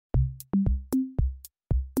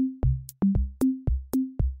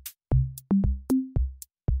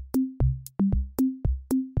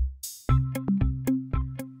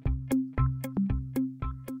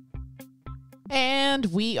And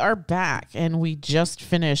we are back, and we just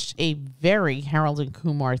finished A Very Harold and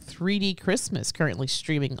Kumar 3D Christmas, currently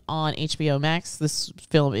streaming on HBO Max. This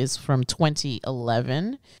film is from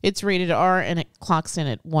 2011. It's rated R, and it clocks in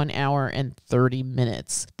at 1 hour and 30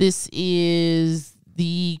 minutes. This is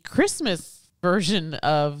the Christmas version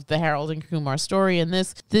of the Harold and Kumar story, and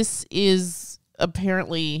this is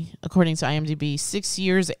apparently, according to IMDb, 6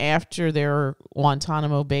 years after their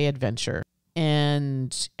Guantanamo Bay adventure.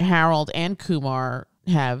 And Harold and Kumar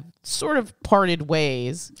have sort of parted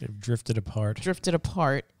ways. They've drifted apart.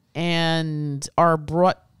 And are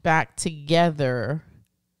brought back together.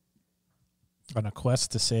 On a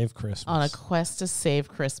quest to save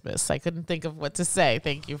Christmas. I couldn't think of what to say.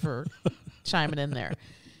 Thank you for chiming in there.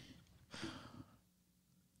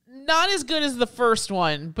 Not as good as the first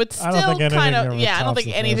one, but still kind of, I don't think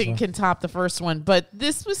anything can top the first one, but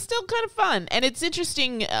this was still kind of fun. And it's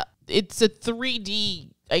interesting. It's a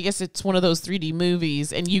 3D, I guess it's one of those 3D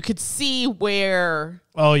movies, and you could see where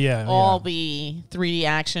all the 3D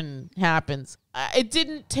action happens. It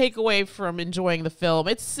didn't take away from enjoying the film.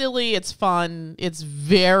 It's silly. It's fun. It's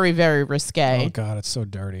very, very risque. Oh, God, it's so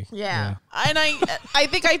dirty. Yeah. And I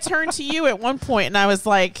think I turned to you at one point, and I was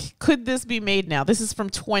like, could this be made now? This is from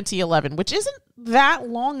 2011, which isn't that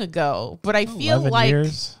long ago, but I feel like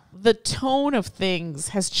the tone of things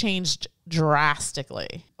has changed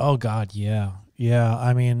drastically. Oh, God, yeah. Yeah,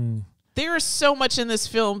 I mean, there is so much in this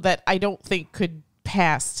film that I don't think could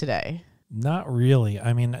pass today. Not really.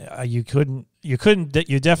 I mean, you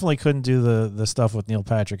definitely couldn't do the stuff with Neil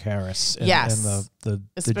Patrick Harris and the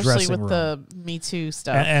especially dressing with room. the Me Too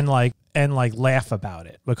stuff and laugh about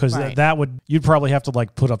it, because that would, you'd probably have to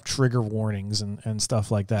like put up trigger warnings and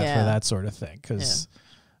stuff like that for that sort of thing, because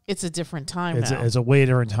it's a different time now. It's a way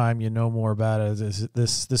different time. You know more about it.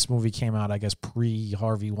 This movie came out, I guess, pre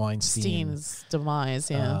Harvey Weinstein's demise.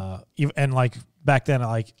 And like back then,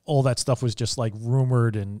 like all that stuff was just like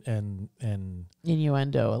rumored and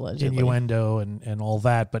innuendo, allegedly. And all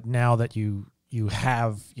that. But now that you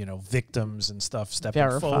have, victims and stuff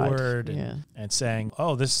stepping forward and saying,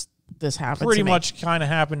 oh, this happened pretty much kind of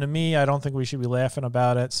happened to me. I don't think we should be laughing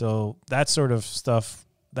about it. So that sort of stuff,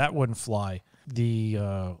 that wouldn't fly.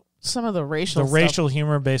 Some of the racial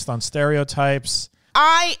humor based on stereotypes.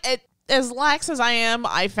 As lax as I am,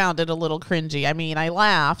 I found it a little cringy. I mean, I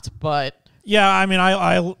laughed, but yeah, I mean,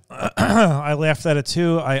 I I laughed at it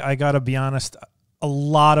too. I got to be honest, a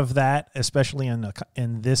lot of that, especially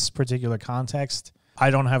in this particular context, I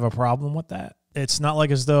don't have a problem with that. It's not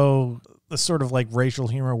like as though the sort of like racial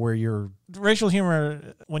humor when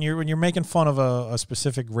you're making fun of a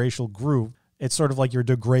specific racial group, it's sort of like you're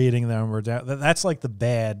degrading them or that's like the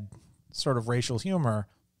bad sort of racial humor.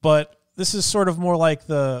 But this is sort of more like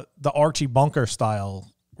the Archie Bunker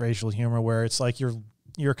style racial humor, where it's like you're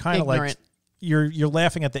kind of like you're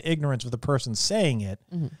laughing at the ignorance of the person saying it,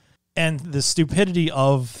 and the stupidity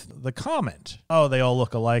of the comment. Oh, they all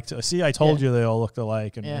look alike. See, I told you they all looked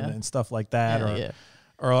alike, and stuff like that.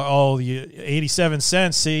 Or oh, you 87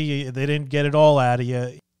 cents. See, they didn't get it all out of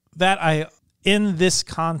you. In this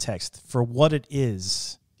context, for what it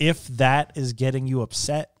is, if that is getting you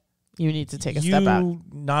upset, you need to take a step back. You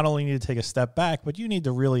not only need to take a step back, but you need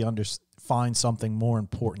to really find something more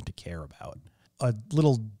important to care about. A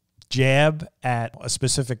little jab at a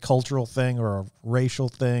specific cultural thing or a racial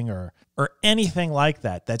thing or anything like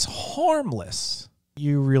that that's harmless.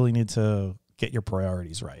 You really need to get your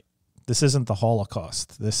priorities right. This isn't the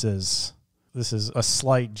Holocaust. This is a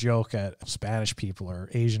slight joke at Spanish people or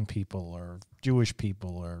Asian people or Jewish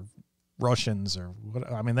people or Russians or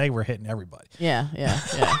what. I mean, they were hitting everybody. Yeah.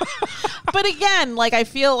 But again, like, I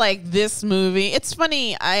feel like this movie, it's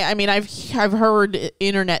funny. I mean, I've heard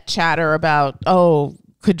internet chatter about, oh,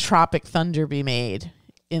 could Tropic Thunder be made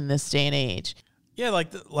in this day and age? Yeah,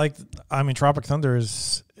 I mean, Tropic Thunder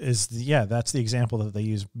is that's the example that they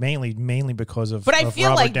use mainly because of. But I feel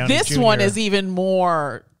Robert like Downey this Jr. one is even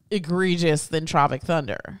more egregious than Tropic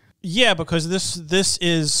Thunder. Yeah, because this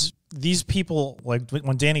is these people, like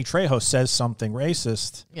when Danny Trejo says something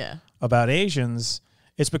racist about Asians,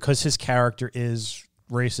 it's because his character is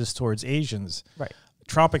racist towards Asians. Right.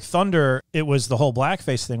 Tropic Thunder, it was the whole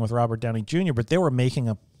blackface thing with Robert Downey Jr., but they were making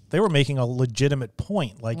a legitimate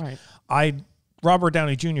point. Like Robert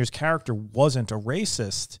Downey Jr.'s character wasn't a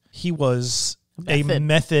racist. He was a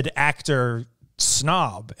method actor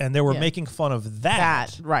snob, and they were making fun of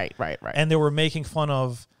that. Right. And they were making fun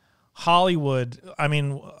of Hollywood. I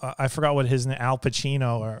mean, I forgot what his name, Al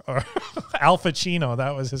Pacino or Al Pacino,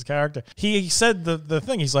 that was his character. He said the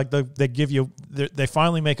thing. He's like, they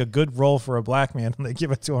finally make a good role for a black man, and they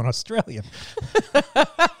give it to an Australian.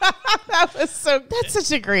 That That's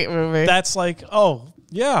such a great movie. That's like, oh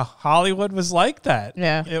yeah, Hollywood was like that.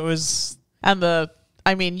 Yeah. It was. And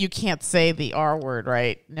you can't say the R word,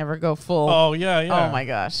 right? Never go full. Oh yeah. Oh my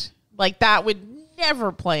gosh. Like that would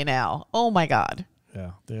never play now. Oh my God.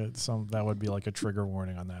 Yeah, that would be like a trigger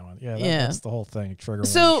warning on that one. Yeah, Yeah. That's the whole thing. Trigger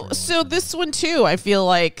So this one too, I feel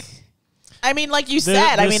like, like you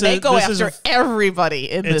said, they go after everybody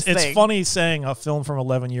in this thing. It's funny saying a film from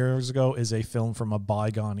 11 years ago is a film from a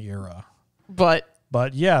bygone era. But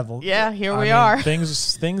yeah, here we are.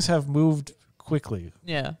 Things have moved quickly.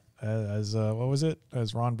 Yeah. As what was it?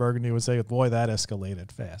 As Ron Burgundy would say, boy, that escalated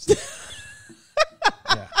fast.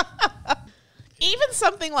 Yeah. Even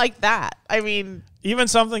something like that. Even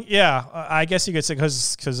something, yeah. I guess you could say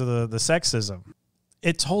because of the sexism.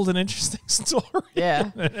 It told an interesting story. Yeah.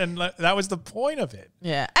 and that was the point of it.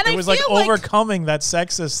 Yeah. And it was like overcoming that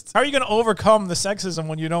sexist. How are you going to overcome the sexism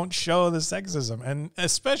when you don't show the sexism? And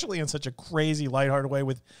especially in such a crazy, lighthearted way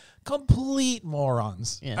with complete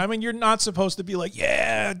morons. Yeah. You're not supposed to be like,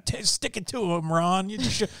 yeah, stick it to them, Ron. You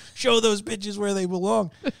just show those bitches where they belong.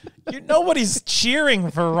 Nobody's cheering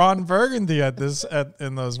for Ron Burgundy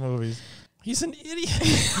in those movies. He's an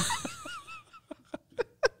idiot.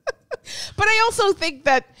 But I also think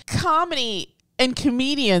that comedy and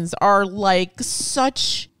comedians are like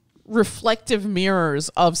such reflective mirrors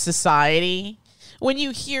of society. When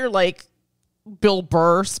you hear like Bill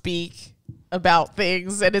Burr speak about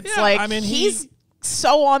things, and it's he's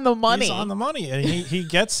so on the money. He's on the money, and he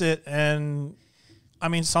gets it. And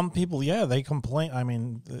some people, they complain. I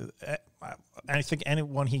think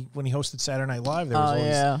when he hosted Saturday Night Live, there was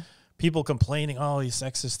always people complaining, oh, he's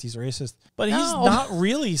sexist, he's racist. But he's not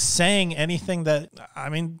really saying anything that,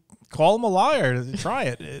 call him a liar. Try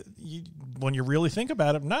it. When you really think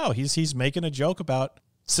about it, no, he's making a joke about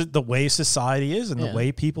the way society is and the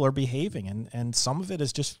way people are behaving. And some of it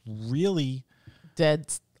is just really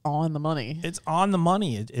dead on the money. It's on the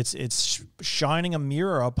money. It's shining a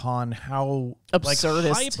mirror upon how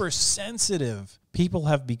absurdist, hypersensitive people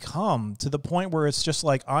have become, to the point where it's just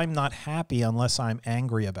like, I'm not happy unless I'm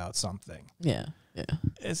angry about something. Yeah.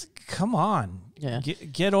 Come on. Yeah.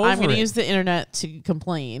 Get over it. I'm going to use the internet to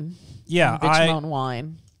complain. Yeah. Bitch moan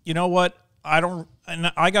whine. You know what? I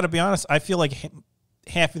got to be honest. I feel like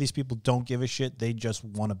half of these people don't give a shit. They just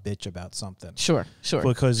want to bitch about something. Sure.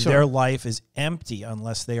 Because their life is empty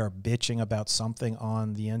unless they are bitching about something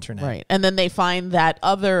on the internet. Right. And then they find that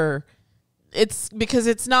it's because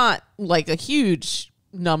it's not like a huge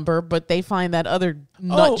number, but they find that other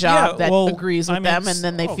nut job that agrees with them, and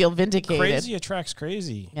then they feel vindicated. Crazy attracts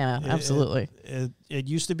crazy. Yeah, absolutely. It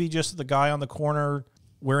used to be just the guy on the corner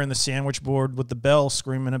wearing the sandwich board with the bell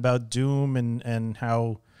screaming about doom and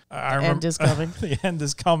how the end is coming. The end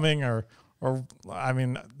is coming, or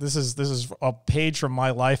this is a page from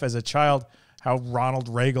my life as a child. How Ronald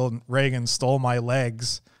Reagan stole my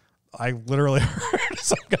legs. I literally heard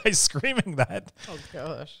some guy screaming that. Oh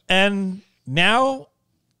gosh! And now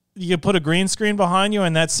you put a green screen behind you,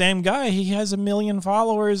 and that same guy, he has 1 million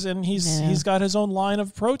followers, and he's got his own line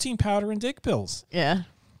of protein powder and dick pills. Yeah,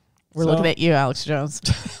 we're looking at you, Alex Jones.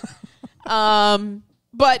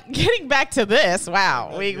 But getting back to this,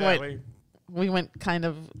 wow, we went kind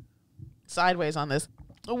of sideways on this.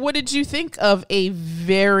 What did you think of A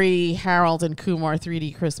Very Harold and Kumar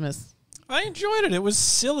 3D Christmas? I enjoyed it. It was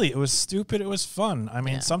silly. It was stupid. It was fun.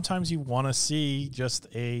 Sometimes you want to see just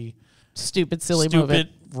a stupid, movie.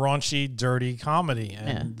 Raunchy, dirty comedy,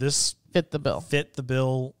 and this fit the bill.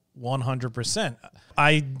 100%.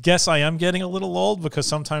 I guess I am getting a little old, because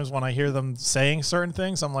sometimes when I hear them saying certain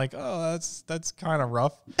things, I'm like, oh, that's kind of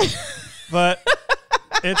rough. But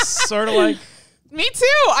it's sort of like, me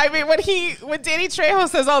too. When Danny Trejo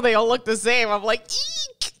says, "Oh, they all look the same," I'm like,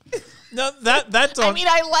 eek. No, that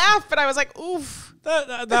I laughed, but I was like, oof.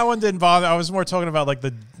 That one didn't bother. I was more talking about like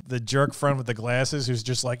the jerk friend with the glasses who's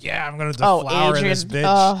just like, yeah, I'm going to deflower this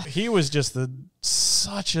bitch. He was just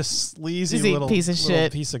such a sleazy little piece of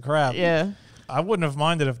shit, piece of crap. Yeah, I wouldn't have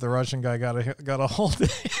minded if the Russian guy got a hold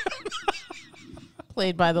of him.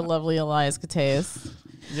 Played by the lovely Elias Koteas.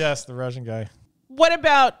 Yes, the Russian guy. What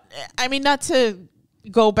about? Not to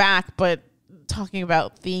go back, but talking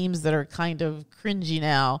about themes that are kind of cringy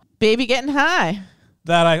now. Baby getting high.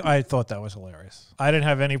 That I thought that was hilarious. I didn't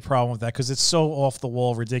have any problem with that because it's so off the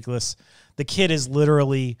wall ridiculous. The kid is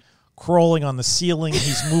literally crawling on the ceiling.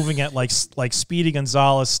 He's moving at like Speedy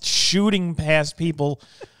Gonzalez, shooting past people.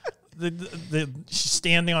 She's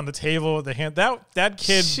standing on the table with the hand. That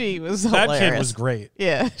kid. She was hilarious. That kid was great.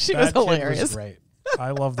 Yeah, she was hilarious. Kid was great.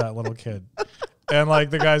 I love that little kid. And like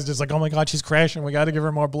the guy's just like, oh my God, she's crashing. We got to give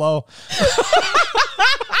her more blow.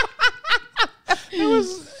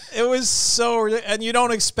 It was so, and you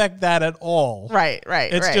don't expect that at all. Right.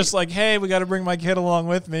 It's just like, hey, we got to bring my kid along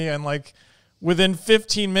with me, and like within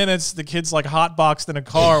 15 minutes, the kid's like hotboxed in a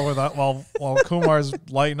car while Kumar's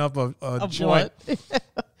lighting up a joint.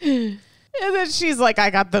 And then she's like, I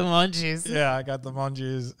got the munchies. Yeah, I got the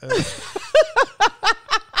munchies.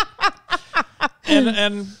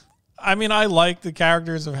 and I mean, I like the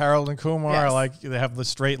characters of Harold and Kumar. Yes. I like they have the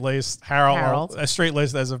straight-laced Harold. As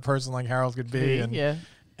straight-laced as a person like Harold could be.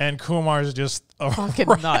 And Kumar's just a fucking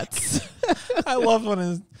nuts. I love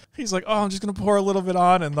when he's like, oh, I'm just going to pour a little bit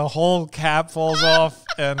on, and the whole cap falls off,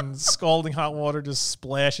 and scalding hot water just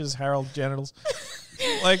splashes Harold's genitals.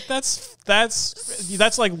 Like, that's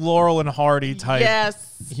like Laurel and Hardy type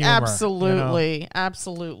humor. Absolutely.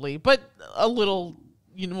 Absolutely. But a little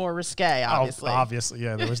more risque, obviously. Oh, obviously,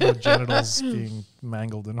 yeah. There was no genitals being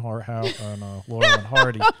mangled in Laurel and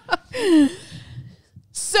Hardy.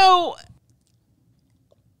 So,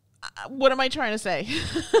 what am I trying to say?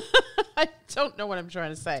 I don't know what I'm trying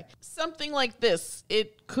to say. Something like this,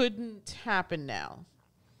 it couldn't happen now.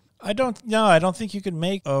 I don't think you could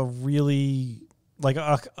make a really like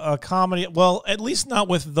a comedy. Well, at least not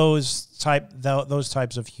with those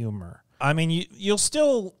types of humor. I mean, you'll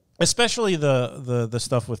still, especially the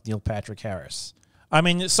stuff with Neil Patrick Harris. I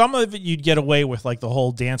mean, some of it you'd get away with, like the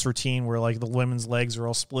whole dance routine where like the women's legs are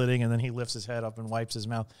all splitting and then he lifts his head up and wipes his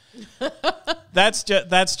mouth. That's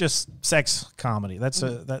just sex comedy. That's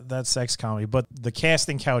sex comedy. But the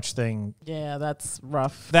casting couch thing, yeah, that's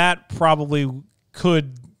rough. That probably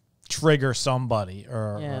could trigger somebody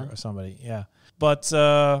or somebody. Yeah. But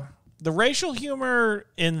the racial humor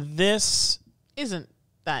in this isn't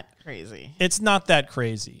that crazy. It's not that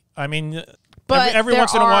crazy. I mean, but every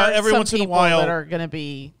once in a while, that are going to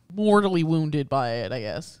be mortally wounded by it, I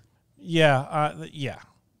guess. Yeah, yeah.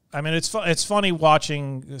 I mean, it's funny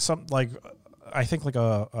watching some like I think like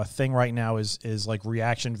a thing right now is like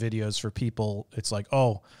reaction videos for people. It's like,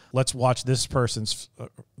 oh, let's watch this person's.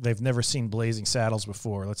 They've never seen Blazing Saddles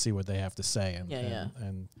before. Let's see what they have to say.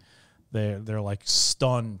 And they're like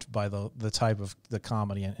stunned by the type of the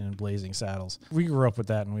comedy in Blazing Saddles. We grew up with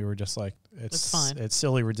that, and we were just like, it's fine. It's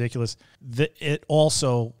silly, ridiculous. It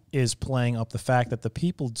also is playing up the fact that the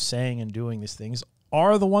people saying and doing these things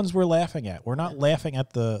are the ones we're laughing at. We're not laughing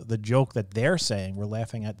at the joke that they're saying. We're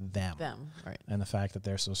laughing at them. Right. And the fact that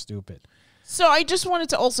they're so stupid. So I just wanted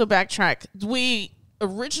to also backtrack. We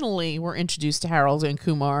originally were introduced to Harold and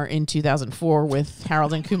Kumar in 2004 with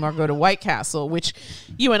Harold and Kumar Go to White Castle, which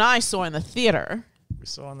you and I saw in the theater. We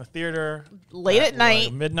saw in the theater late at night,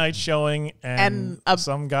 a midnight showing, and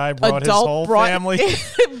some guy brought his whole family,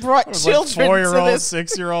 brought children, like 4-year-olds,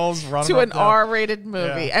 6-year-olds, running to an R-rated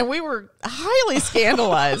movie, and we were highly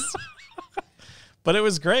scandalized. But it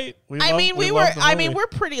was great. We're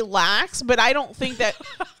pretty lax, but I don't think that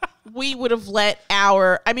we would have let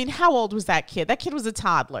how old was that kid? That kid was a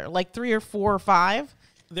toddler, like 3 or 4 or 5.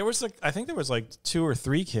 There was I think there was like 2 or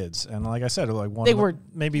 3 kids, and like I said, like one. They were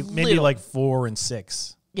maybe like 4 and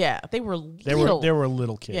 6. Yeah, they were little. They were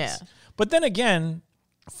little kids. Yeah. But then again,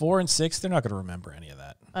 4 and 6, they're not going to remember any of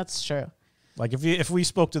that. That's true. Like if we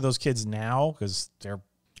spoke to those kids now, because they're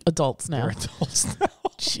adults now. They're adults now.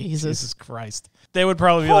 Jesus Christ. They would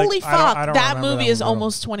probably be holy like, fuck, I don't that movie is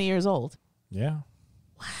almost 20 years old. Yeah.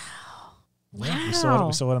 Wow. Yeah, we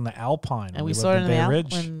saw it on the Alpine. And we saw it in Bay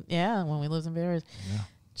Ridge. When we lived in Bay Ridge. Yeah.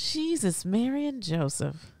 Jesus, Mary and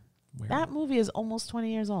Joseph. That movie is almost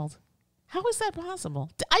 20 years old. How is that possible?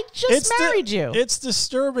 I just married you. It's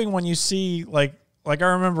disturbing when you see, like I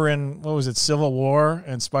remember in, what was it, Civil War,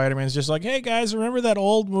 and Spider-Man's just like, hey, guys, remember that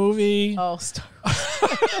old movie? Oh, Star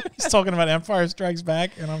He's talking about Empire Strikes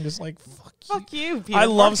Back, and I'm just like, fuck you, Peter I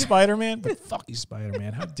love Spider-Man, but fuck you,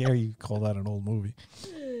 Spider-Man. How dare you call that an old movie?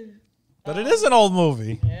 But it is an old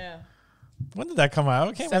movie. Yeah. When did that come out?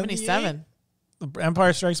 It came 77.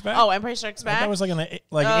 Empire Strikes Back? Oh, Empire Strikes Back? That was like in the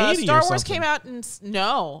 80s Star or Wars something. came out in,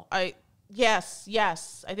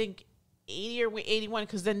 yes. I think 80 or 81,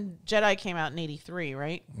 because then Jedi came out in 83,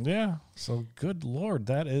 right? Yeah. So good Lord,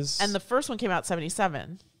 that is. And the first one came out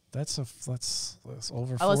 77. That's over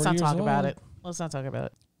 40 let's not years talk old. about it. Let's not talk about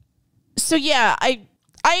it. So yeah, I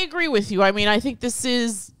agree with you. I mean, I think this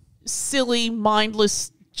is silly,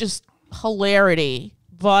 mindless, just hilarity,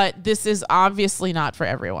 but this is obviously not for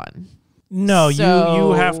everyone. No,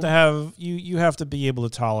 you have to have you have to be able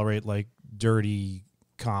to tolerate like dirty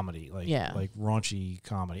comedy, like raunchy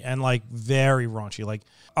comedy, and like very raunchy. Like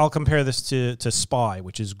I'll compare this to Spy,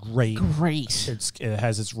 which is great. It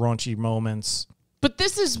has its raunchy moments. But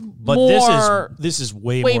this is this is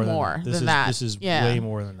way more than that. This is way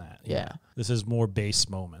more than that. Yeah. This is more base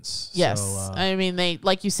moments. Yes. So, I mean, they,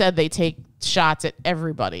 like you said, they take shots at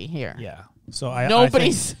everybody here. Yeah. So I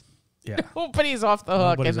Nobody's think, nobody's off the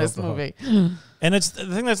hook in this movie. And it's the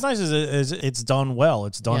thing that's nice is it's done well.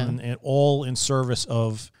 It's done all in service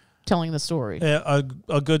of telling the story. A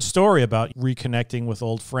good story about reconnecting with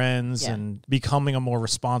old friends and becoming a more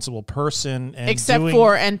responsible person. And except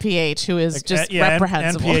for NPH, who is just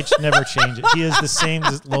reprehensible. NPH never changes. He is the same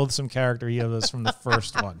loathsome character he was from the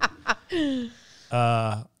first one.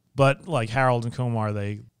 But like Harold and Kumar,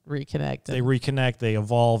 they reconnect. They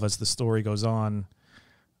evolve as the story goes on.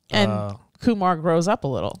 And Kumar grows up a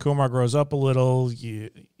little.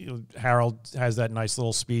 Harold has that nice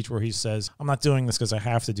little speech where he says, "I'm not doing this because I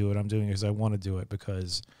have to do it. I'm doing it because I want to do it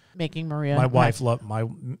because making Maria my wife my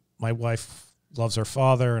wife loves her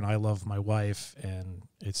father and I love my wife, and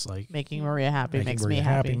it's like making Maria happy makes me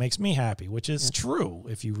happy. Makes me happy, which is true.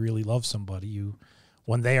 If you really love somebody,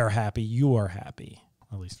 when they are happy, you are happy.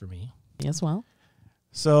 At least for me. Me as well.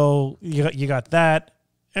 So you got that.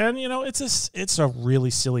 And, it's a really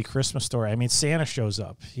silly Christmas story. I mean, Santa shows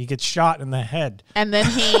up. He gets shot in the head. And then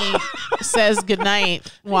he says goodnight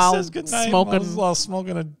while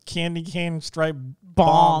smoking a candy cane striped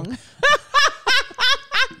bong.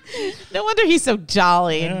 No wonder he's so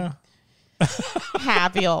jolly and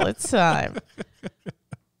happy all the time.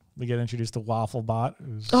 We get introduced to Waffle Bot. It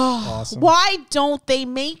was awesome. Why don't they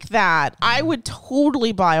make that? I would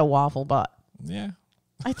totally buy a Waffle Bot. Yeah.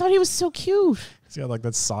 I thought he was so cute. He's got like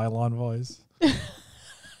that Cylon voice.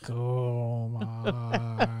 Kumar.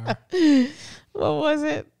 What was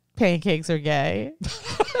it? Pancakes are gay.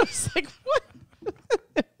 I was like, what?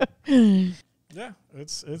 Yeah,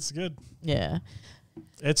 it's good. Yeah.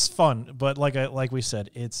 It's fun, but like we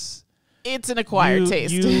said, it's an acquired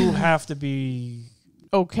taste. You have to be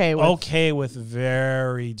okay with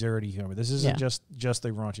very dirty humor. This isn't just a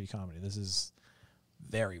raunchy comedy. This is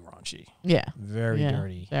very raunchy. Yeah. Very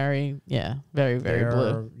dirty. Very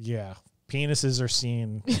blue. Yeah. Penises are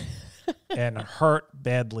seen and hurt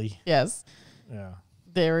badly. Yes. Yeah.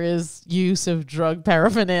 There is use of drug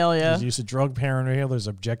paraphernalia. There's use of drug paraphernalia. There's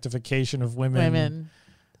objectification of women.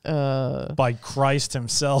 By Christ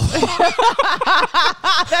himself. That's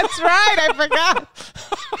right. I forgot.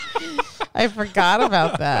 I forgot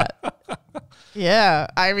about that. Yeah.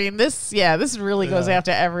 I mean, this really goes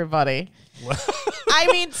after everybody. I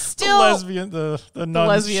mean, still the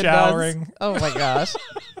nuns showering. Nuns. Oh my gosh.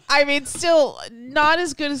 I mean, still not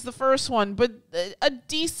as good as the first one, but a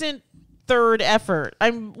decent third effort.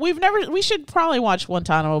 We should probably watch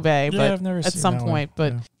Guantanamo Bay, but I've never at seen some that point.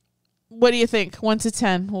 one. But what do you think? 1 to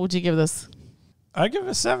 10. What would you give this? I'd give it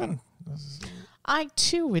a 7. I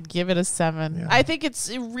too would give it a 7. Yeah. I think it's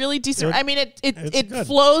really decent. I mean, it good.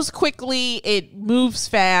 flows quickly. It moves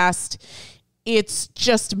fast. It's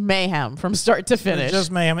just mayhem from start to finish. It's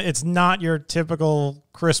just mayhem. It's not your typical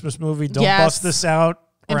Christmas movie. Don't bust this out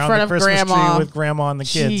in around front the of Christmas grandma. tree with grandma and the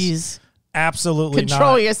kids. Jeez. Absolutely not.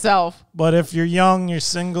 Control yourself. But if you're young, you're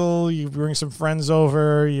single, you bring some friends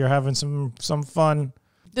over, you're having some fun.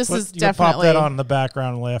 This is you definitely pop that on in the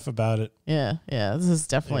background and laugh about it. Yeah. This is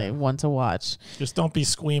definitely one to watch. Just don't be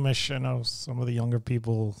squeamish. I know some of the younger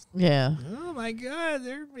people. Yeah. Oh my God,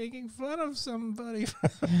 they're making fun of somebody.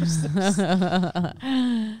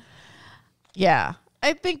 Yeah,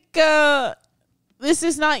 I think this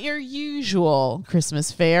is not your usual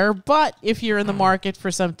Christmas fare, but if you're in the market for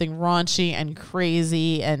something raunchy and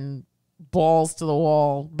crazy and balls to the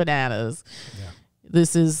wall bananas.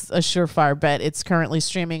 This is a surefire bet. It's currently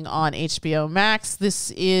streaming on HBO Max. This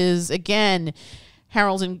is, again,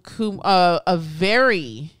 a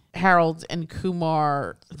very Harold and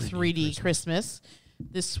Kumar 3D Christmas.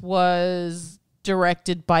 This was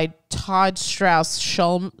directed by Todd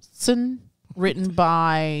Strauss-Schulson, written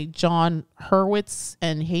by John Hurwitz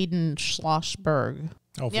and Hayden Schlossberg.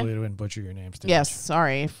 Hopefully I didn't butcher your names. Yes,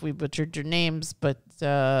 sorry if we butchered your names, but...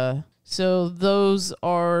 So those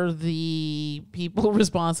are the people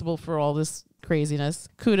responsible for all this craziness.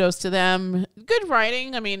 Kudos to them. Good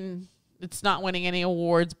writing. I mean, it's not winning any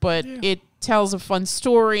awards, but it tells a fun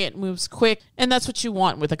story. It moves quick. And that's what you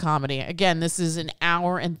want with a comedy. Again, this is an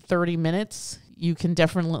hour and 30 minutes. You can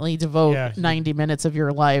definitely devote 90 minutes of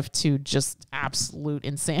your life to just absolute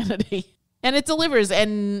insanity. And it delivers.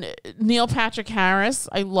 And Neil Patrick Harris,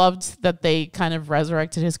 I loved that they kind of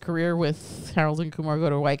resurrected his career with Harold and Kumar Go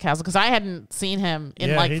to White Castle, because I hadn't seen him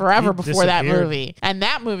in forever before that movie. And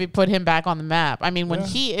that movie put him back on the map. I mean, when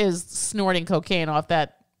he is snorting cocaine off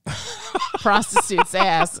that prostitute's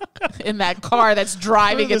ass in that car that's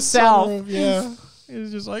driving itself. Sunroof, he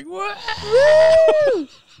was just like, what?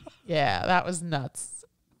 Yeah, that was nuts.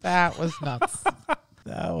 That was nuts.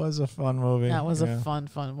 That was a fun movie. That was a fun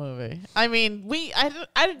movie. I mean,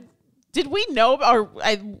 Did we know, or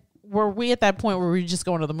were we at that point where we were just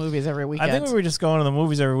going to the movies every weekend? I think we were just going to the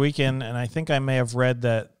movies every weekend, and I think I may have read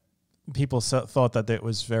that people thought that it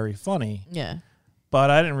was very funny. Yeah. But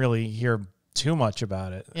I didn't really hear too much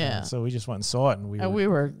about it. Yeah. And so we just went and saw it, and we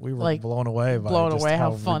were like blown blown away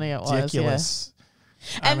how funny it was. Ridiculous.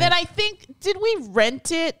 Yeah. And then I think, did we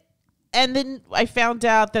rent it? And then I found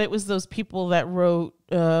out that it was those people that wrote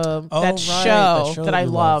that show that I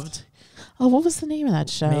loved. Oh, what was the name of that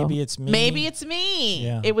show? Maybe It's Me. Maybe It's Me.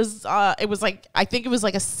 Yeah. It was like, I think it was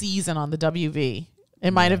like a season on the WV.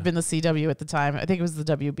 It might have been the CW at the time. I think it was the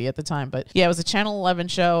WB at the time. But yeah, it was a Channel 11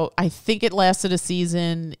 show. I think it lasted a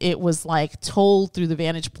season. It was like told through the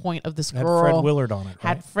vantage point of this girl. Had Fred Willard on it.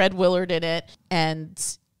 Right? Had Fred Willard in it.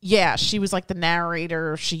 And yeah, she was like the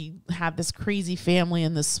narrator. She had this crazy family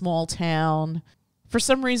in this small town. For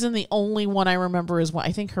some reason, the only one I remember is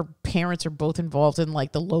I think her parents are both involved in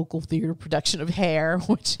like the local theater production of Hair,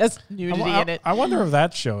 which has nudity in it. I wonder if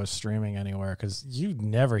that show is streaming anywhere, because you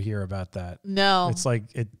never hear about that. No. It's like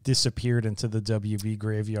it disappeared into the WB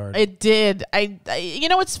graveyard. It did. I you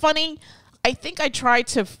know what's funny? I think I tried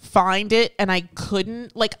to find it and I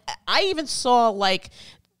couldn't. Like, I even saw like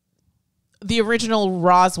the original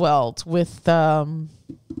Roswell with Shiri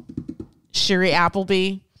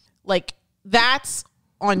Appleby. Like, that's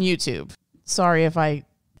on YouTube. Sorry if I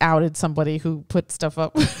outed somebody who put stuff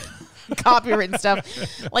up, copyright and stuff.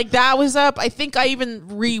 Like, that was up. I think I even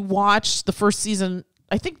rewatched the first season.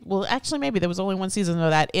 I think, well, actually, maybe there was only one season of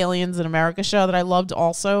that Aliens in America show that I loved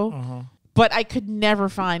also. But I could never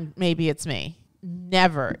find Maybe It's Me.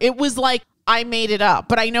 Never. It was like I made it up,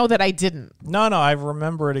 but I know that I didn't. No, I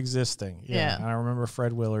remember it existing. Yeah. And I remember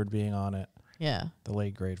Fred Willard being on it. Yeah. The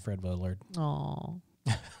late, great Fred Willard. Oh.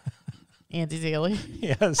 Andy Daly.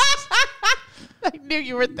 Yes. I knew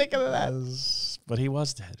you were thinking of that. Yes, but he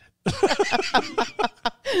was dead.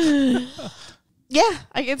 Yeah,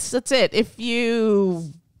 I guess that's it. If you're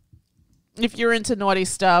into naughty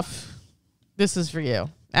stuff, this is for you.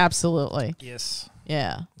 Absolutely. Yes.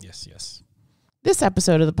 Yeah. Yes. This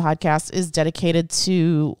episode of the podcast is dedicated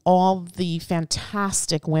to all the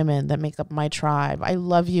fantastic women that make up my tribe. I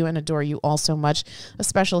love you and adore you all so much. A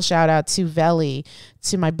special shout out to Veli,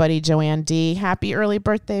 to my buddy Joanne D. Happy early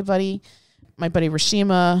birthday, buddy. My buddy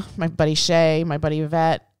Rashima, my buddy Shay, my buddy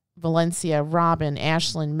Yvette, Valencia, Robin,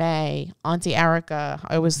 Ashlyn, May, Auntie Erica,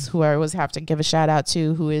 who I always have to give a shout out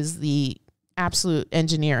to, who is the absolute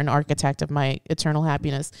engineer and architect of my eternal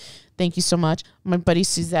happiness. Thank you so much. My buddy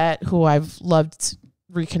Suzette, who I've loved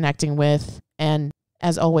reconnecting with. And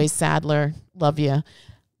as always, Sadler, love you.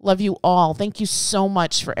 Love you all. Thank you so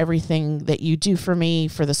much for everything that you do for me,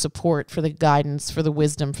 for the support, for the guidance, for the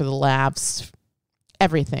wisdom, for the laughs,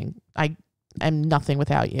 everything. I'm nothing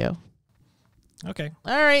without you. Okay.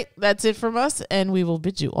 All right. That's it from us. And we will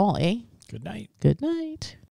bid you all a good night. Good night.